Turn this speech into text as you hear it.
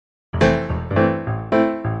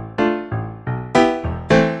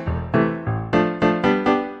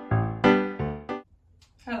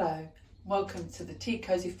Hello, welcome to the Tea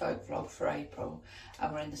Cozy Folk vlog for April,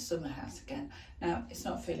 and we're in the summer house again. Now it's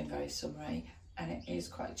not feeling very summery and it is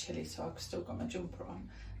quite chilly, so I've still got my jumper on,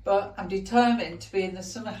 but I'm determined to be in the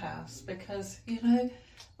summer house because, you know,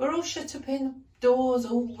 we're all shut up indoors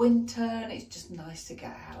all winter and it's just nice to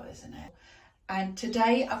get out, isn't it? And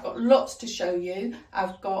today I've got lots to show you.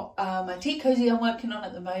 I've got a tea cozy I'm working on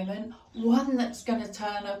at the moment, one that's going to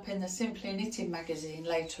turn up in the Simply Knitting magazine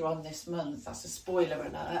later on this month. That's a spoiler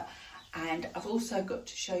alert. And I've also got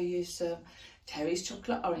to show you some Terry's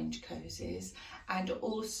chocolate orange cozies and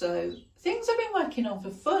also things I've been working on for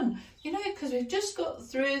fun, you know, because we've just got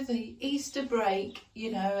through the Easter break,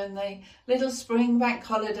 you know, and the little spring bank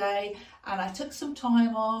holiday, and I took some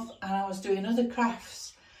time off and I was doing other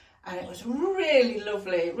crafts. And it was really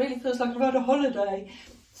lovely. It really feels like I've had a holiday.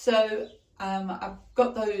 So I've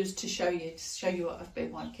got those to show you what I've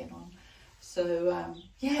been working on. So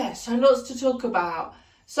yeah, so lots to talk about.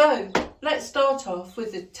 So let's start off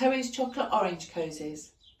with the Terry's chocolate orange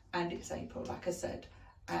cozies. And it's April, like I said.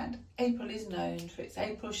 And April is known for its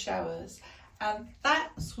April showers. And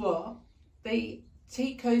that's what the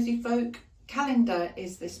Tea Cozy Folk calendar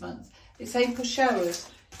is this month. It's April showers.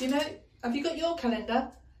 You know, have you got your calendar?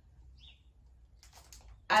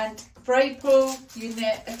 And for April, you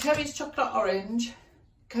knit a Terry's chocolate orange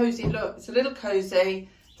cozy look. It's a little cozy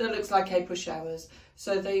that looks like April showers.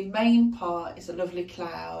 So the main part is a lovely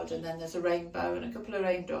cloud, and then there's a rainbow and a couple of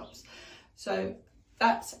raindrops. So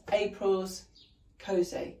that's April's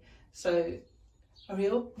cozy. So are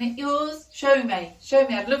you all knit yours? Show me,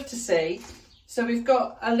 I'd love to see. So we've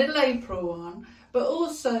got a little April one, but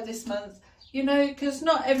also this month, you know, because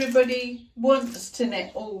not everybody wants to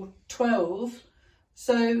knit all 12.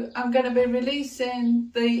 So I'm going to be releasing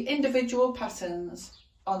the individual patterns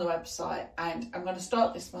on the website, and I'm going to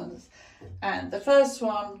start this month. And the first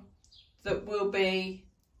one that will be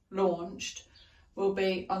launched will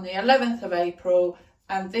be on the 11th of April,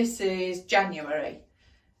 and this is January,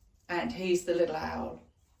 and he's the little owl.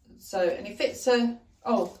 So, and he fits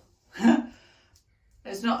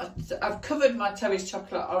it's not, I've covered my Terry's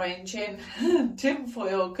chocolate orange in tin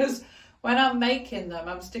foil, because when I'm making them,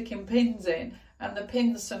 I'm sticking pins in. And the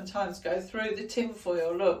pins sometimes go through the tin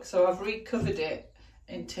foil, look, so I've recovered it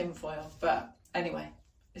in tin foil. But anyway,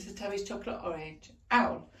 this is Terry's chocolate orange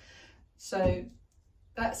owl. So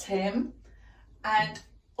that's him. And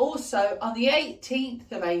also on the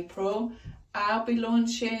 18th of April, I'll be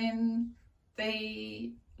launching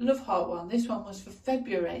the Love Heart one. This one was for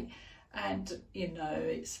February. And, you know,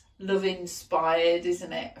 it's love inspired,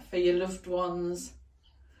 isn't it, for your loved ones.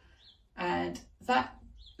 And that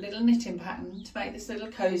little knitting pattern to make this little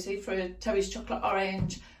cozy for Terry's chocolate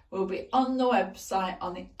orange will be on the website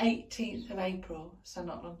on the 18th of April, so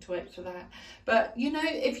not long to wait for that. But you know,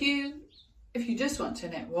 if you just want to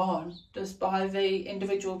knit one, just buy the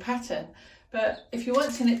individual pattern. But if you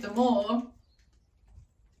want to knit them all,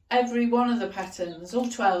 every one of the patterns, all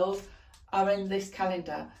 12, are in this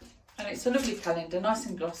calendar. And it's a lovely calendar, nice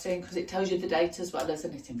and glossy, because it tells you the date as well as the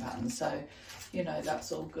knitting pattern. So, you know,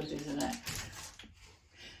 that's all good, isn't it?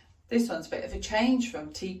 This one's a bit of a change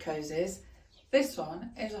from Tea Cozies. This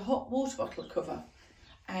one is a hot water bottle cover,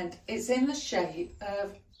 and it's in the shape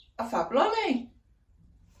of a fab lolly.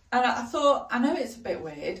 And I thought, I know it's a bit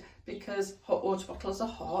weird because hot water bottles are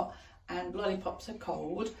hot and lollipops are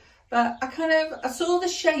cold, but I saw the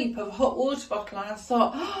shape of a hot water bottle and I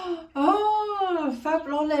thought, oh, fab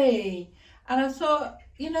lolly. And I thought,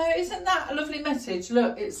 you know, isn't that a lovely message?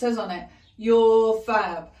 Look, it says on it, you're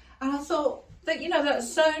fab. And I thought, that, you know,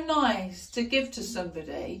 that's so nice to give to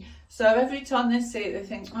somebody. So every time they see it, they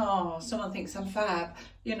think, oh, someone thinks I'm fab,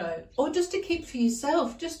 you know, or just to keep for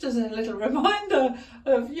yourself, just as a little reminder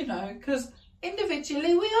of, you know, because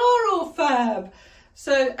individually we are all fab.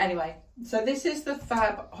 So anyway, so this is the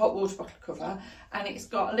fab hot water bottle cover, and it's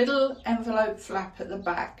got a little envelope flap at the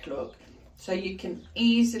back, look, so you can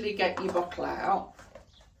easily get your bottle out,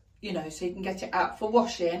 you know, so you can get it out for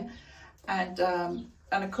washing. And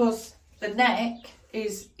of course, the neck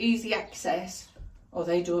is easy access, or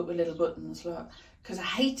they do it with little buttons, look, because I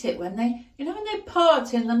hate it when they, you know, when they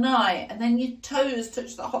part in the night and then your toes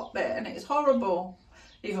touch the hot bit and it's horrible.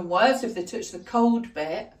 Even worse if they touch the cold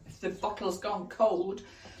bit, if the bottle's gone cold.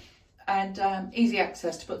 And easy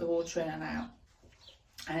access to put the water in and out.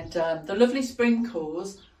 And the lovely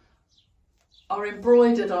sprinkles are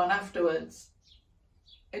embroidered on afterwards.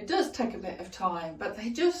 It does take a bit of time, but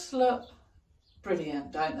they just look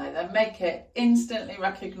brilliant, don't they? They make it instantly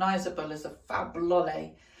recognisable as a fab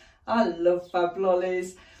lolly. I love fab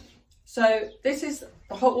lollies. So this is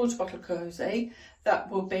the hot water bottle cozy that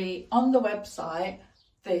will be on the website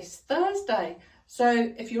this Thursday.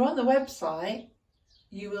 So if you're on the website,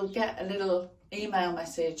 you will get a little email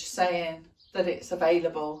message saying that it's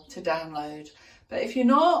available to download. But if you're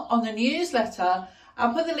not on the newsletter,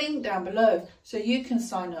 I'll put the link down below so you can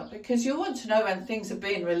sign up, because you'll want to know when things are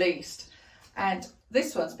being released. And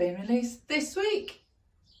this one's being released this week.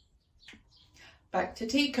 Back to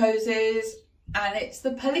tea cozies, and it's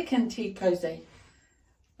the pelican tea cozy.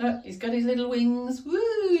 Look, he's got his little wings.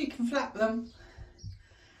 Woo, you can flap them.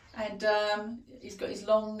 And he's got his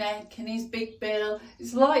long neck and his big bill.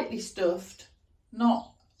 It's lightly stuffed,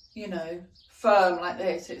 not, you know, firm like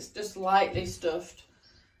this. It's just lightly stuffed.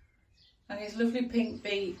 And his lovely pink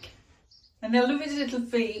beak. And I love his little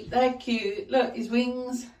feet. They're cute. Look, his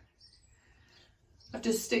wings. I've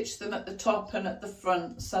just stitched them at the top and at the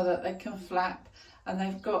front so that they can flap. And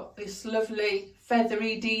they've got this lovely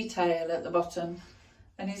feathery detail at the bottom.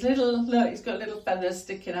 And his little, look, he's got little feathers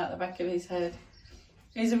sticking out the back of his head.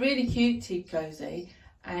 He's a really cute tea cozy,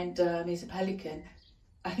 and he's a pelican,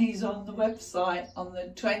 and he's on the website on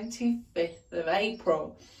the 25th of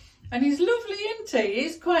April. And he's lovely, isn't he?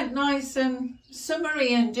 He's quite nice and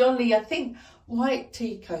summery and jolly. I think white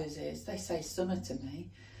tea cozies, they say summer to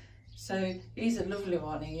me. So he's a lovely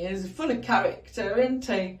one, he is, full of character, isn't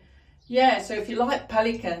he? Yeah, so if you like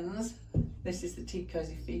pelicans, this is the tea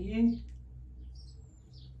cozy for you.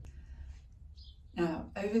 Now,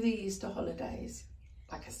 over the Easter holidays,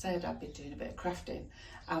 like I said, I've been doing a bit of crafting,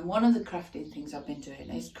 and one of the crafting things I've been doing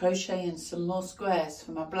is crocheting some more squares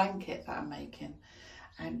for my blanket that I'm making.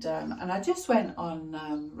 And I just went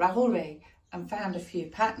on Ravelry and found a few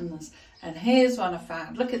patterns, and here's one I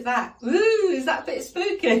found. Look at that. Ooh, is that a bit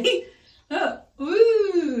spooky? Look,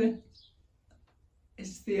 ooh,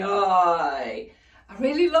 it's the eye. I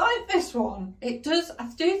really like this one. It does, I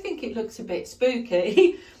do think it looks a bit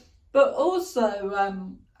spooky, but also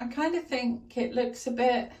I kind of think it looks a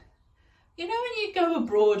bit, you know, when you go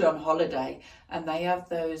abroad on holiday and they have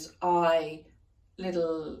those eye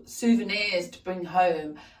little souvenirs to bring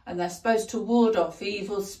home, and they're supposed to ward off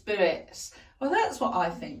evil spirits. Well, that's what I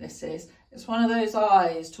think this is. It's one of those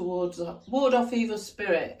eyes to ward off evil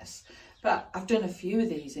spirits. But I've done a few of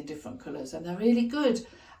these in different colours, and they're really good.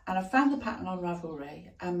 And I found the pattern on Ravelry.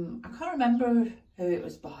 I can't remember who it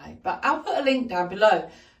was by, but I'll put a link down below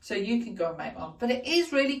so you can go and make one. But it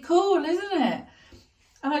is really cool, isn't it?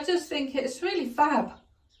 And I just think it's really fab.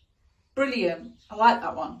 Brilliant. I like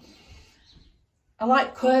that one. I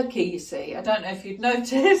like quirky, you see. I don't know if you've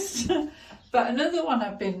noticed. But another one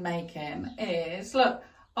I've been making is, look,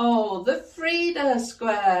 oh, the Frida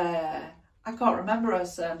square. I can't remember her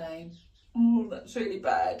surname. Oh, that's really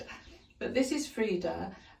bad. But this is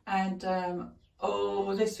Frida, and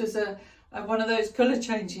oh, this was one of those colour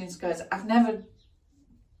changing squares. I've never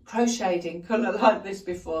crocheted in colour like this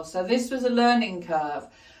before, so this was a learning curve.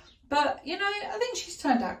 But, you know, I think she's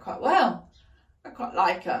turned out quite well. I quite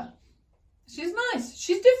like her. She's nice,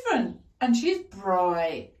 she's different, and she's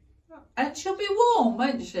bright. And she'll be warm,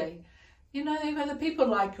 won't she? You know, whether people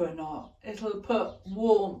like her or not, it'll put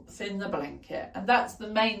warmth in the blanket. And that's the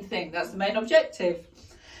main thing, that's the main objective.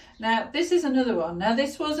 Now, this is another one. Now,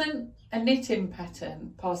 this wasn't a knitting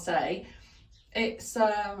pattern per se. It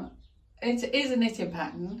is a knitting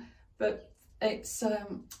pattern, but it's,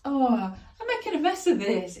 oh, I'm making a mess of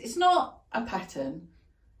this. It's not a pattern.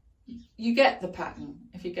 You get the pattern,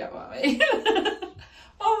 if you get what I mean.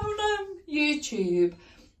 On YouTube,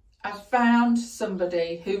 I found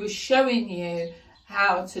somebody who was showing you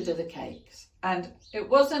how to do the cakes. And it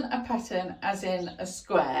wasn't a pattern as in a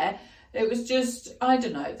square. It was just, I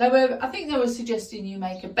don't know, I think they were suggesting you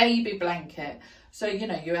make a baby blanket. So, you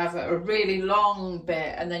know, you have a really long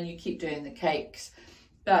bit and then you keep doing the cakes.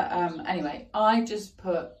 But anyway, I just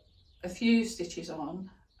put a few stitches on.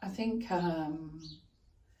 I think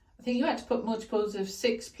you had to put multiples of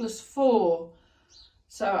 6 plus 4.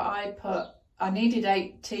 So I needed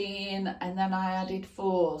 18 and then I added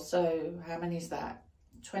 4. So how many is that?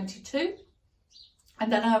 22.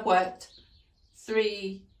 And then I worked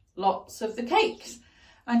 3 lots of the cakes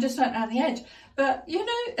and just went around the edge. But you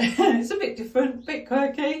know, it's a bit different, a bit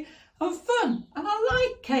quirky and fun, and I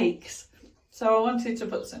like cakes, so I wanted to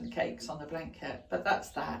put some cakes on the blanket. But that's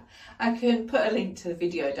that. I can put a link to the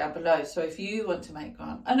video down below, so if you want to make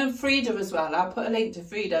one. And then Frida as well, I'll put a link to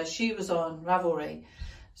Frida. She was on Ravelry,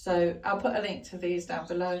 so I'll put a link to these down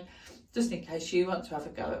below just in case you want to have a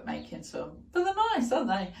go at making some. But they're nice, aren't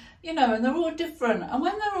they? You know, and they're all different, and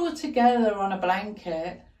when they're all together on a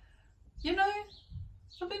blanket, you know,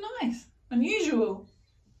 it'll be nice, unusual.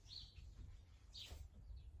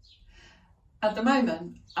 At the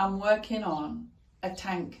moment, I'm working on a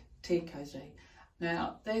tank tea cozy.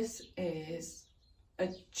 Now, this is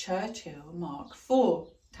a Churchill Mark IV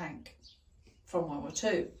tank from World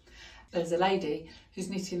War II. There's a lady who's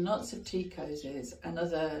knitting lots of tea cozies and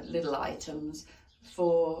other little items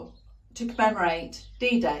to commemorate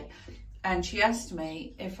D-Day, and she asked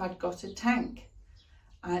me if I'd got a tank.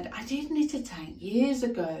 And I did knit a tank years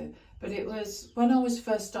ago, but it was when I was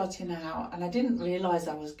first starting out, and I didn't realise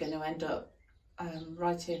I was going to end up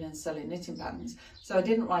writing and selling knitting patterns, so I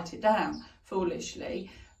didn't write it down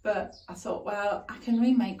foolishly. But I thought, well, I can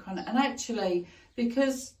remake one, and actually,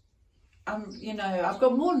 because you know, I've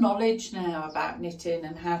got more knowledge now about knitting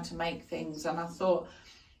and how to make things, and I thought,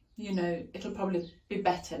 you know, it'll probably be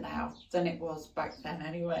better now than it was back then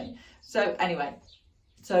anyway. So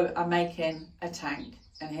I'm making a tank,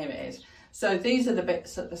 and here it is. So these are the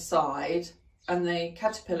bits at the side, and the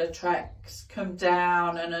caterpillar tracks come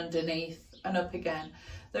down and underneath and up again.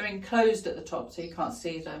 They're enclosed at the top so you can't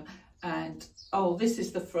see them. And oh, this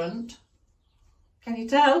is the front. Can you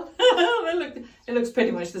tell? It looks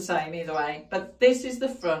pretty much the same either way, but this is the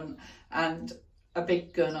front, and a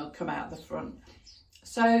big gun will come out the front.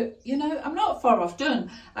 So, you know, I'm not far off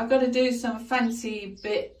done. I've got to do some fancy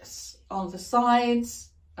bits on the sides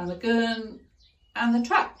and the gun and the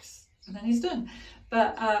tracks, and then he's done.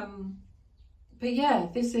 But yeah,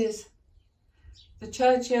 this is the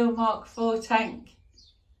Churchill Mark IV tank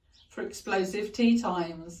for explosive tea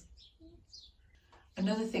times.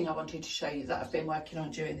 Another thing I wanted to show you that I've been working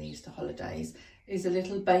on during the Easter holidays is a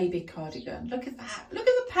little baby cardigan. Look at that. Look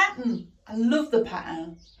at the pattern. I love the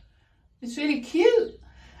pattern. It's really cute.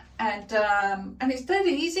 And it's dead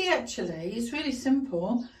easy actually. It's really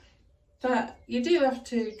simple. But you do have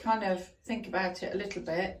to kind of think about it a little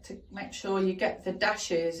bit to make sure you get the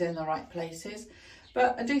dashes in the right places.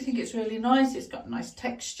 But I do think it's really nice. It's got a nice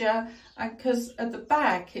texture. And because at the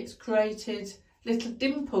back it's created little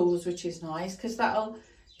dimples, which is nice because that'll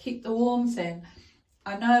keep the warmth in.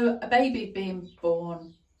 I know a baby being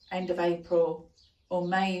born end of April or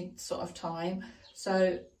May sort of time,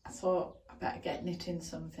 so I thought I better get knitting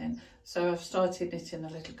something. So I've started knitting a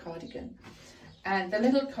little cardigan, and the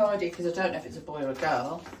little cardigan, because I don't know if it's a boy or a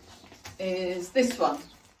girl, is this one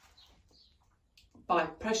by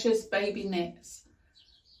Precious Baby Knits,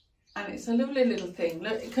 and it's a lovely little thing.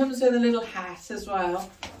 Look, it comes with a little hat as well.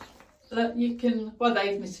 Look, you can, well,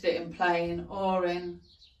 they've knitted it in plain or in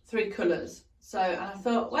 3 colours. So I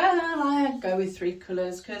thought, well, I'd go with 3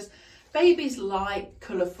 colours because babies like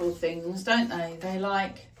colourful things, don't they? They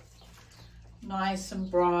like nice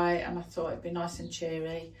and bright, and I thought it'd be nice and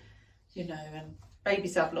cheery, you know, and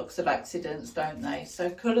babies have lots of accidents, don't they? So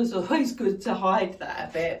colours are always good to hide that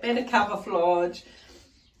a bit of camouflage.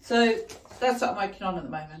 So that's what I'm working on at the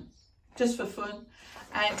moment, just for fun.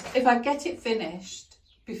 And if I get it finished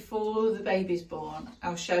before the baby's born,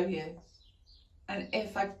 I'll show you. And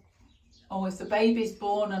if the baby's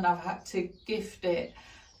born and I've had to gift it,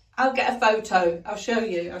 I'll get a photo. I'll show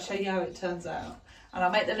you how it turns out. And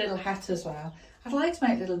I'll make the little hat as well. I'd like to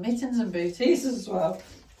make little mittens and booties as well,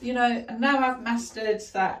 you know. And now I've mastered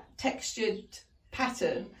that textured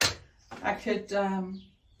pattern, I could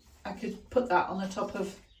put that on the top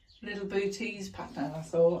of little booties pattern, I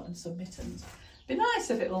thought, and some mittens. Be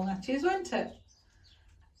nice if it all matches, won't it?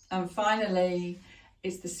 And finally,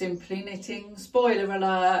 it's the Simply Knitting spoiler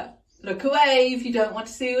alert. Look away if you don't want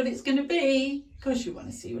to see what it's going to be. Of course you want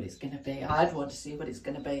to see what it's going to be. I'd want to see what it's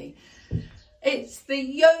going to be. It's the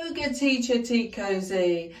yoga teacher tea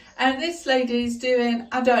cozy. And this lady's doing,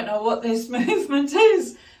 I don't know what this movement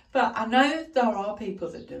is, but I know there are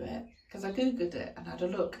people that do it because I googled it and had a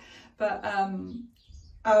look. But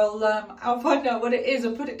I'll find out what it is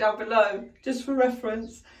and put it down below just for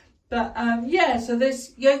reference. But yeah, so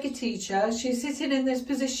this yoga teacher, she's sitting in this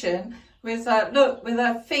position with with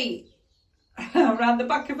her feet around the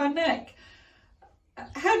back of her neck.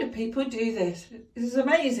 How do people do this? This is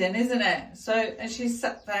amazing, isn't it? So, and she's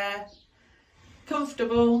sat there,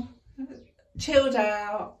 comfortable, chilled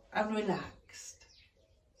out and relaxed.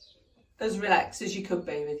 As relaxed as you could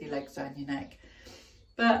be with your legs around your neck.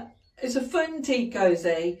 But it's a fun tea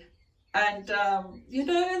cozy. And, you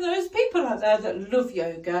know, there's people out there that love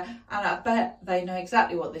yoga, and I bet they know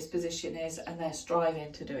exactly what this position is and they're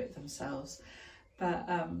striving to do it themselves. But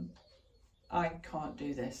I can't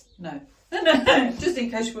do this. No, just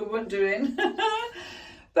in case you were wondering.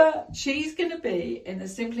 But she's going to be in the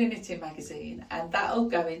Simply Knitting magazine, and that'll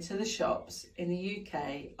go into the shops in the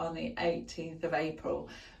UK on the 18th of April.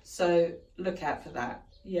 So look out for that.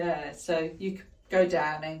 Yeah, so you can go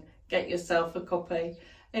down and get yourself a copy.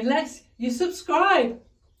 Unless you subscribe,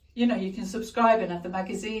 you know, you can subscribe and have the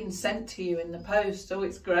magazine sent to you in the post. Oh,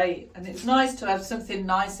 it's great. And it's nice to have something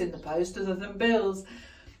nice in the post other than bills.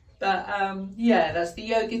 But yeah, that's the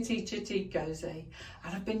yoga teacher tea cozy.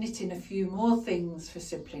 And I've been knitting a few more things for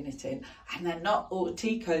Simply Knitting, and they're not all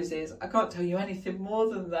tea cozies. I can't tell you anything more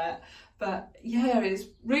than that. But yeah, it's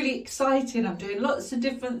really exciting. I'm doing lots of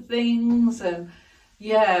different things, and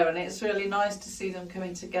yeah, and it's really nice to see them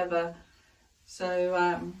coming together.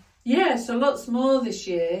 So yeah, so lots more this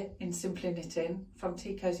year in Simply Knitting from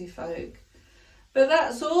TeaCosyFolk. But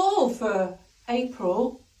that's all for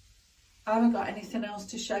April. I haven't got anything else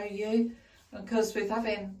to show you, because with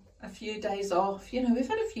having a few days off, you know, we've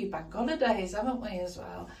had a few bank holidays, haven't we, as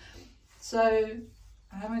well? So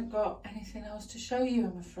I haven't got anything else to show you,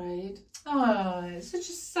 I'm afraid. Oh, it's such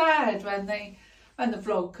a sad when the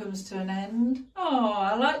vlog comes to an end. Oh,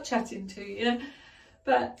 I like chatting to you.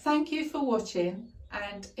 But thank you for watching,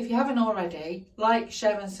 and if you haven't already, like,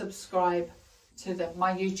 share and subscribe to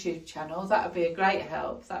my YouTube channel. That would be a great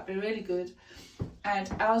help. That'd be really good. And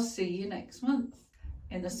I'll see you next month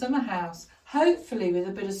in the summer house, hopefully with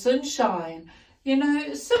a bit of sunshine. You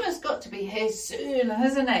know, summer's got to be here soon,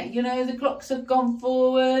 hasn't it? You know, the clocks have gone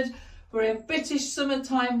forward. We're in British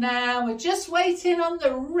summertime now. We're just waiting on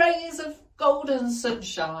the rays of golden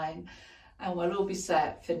sunshine, and we'll all be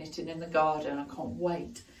set for knitting in the garden. I can't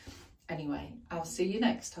wait. Anyway, I'll see you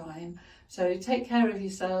next time. So take care of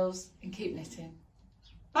yourselves and keep knitting.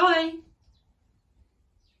 Bye.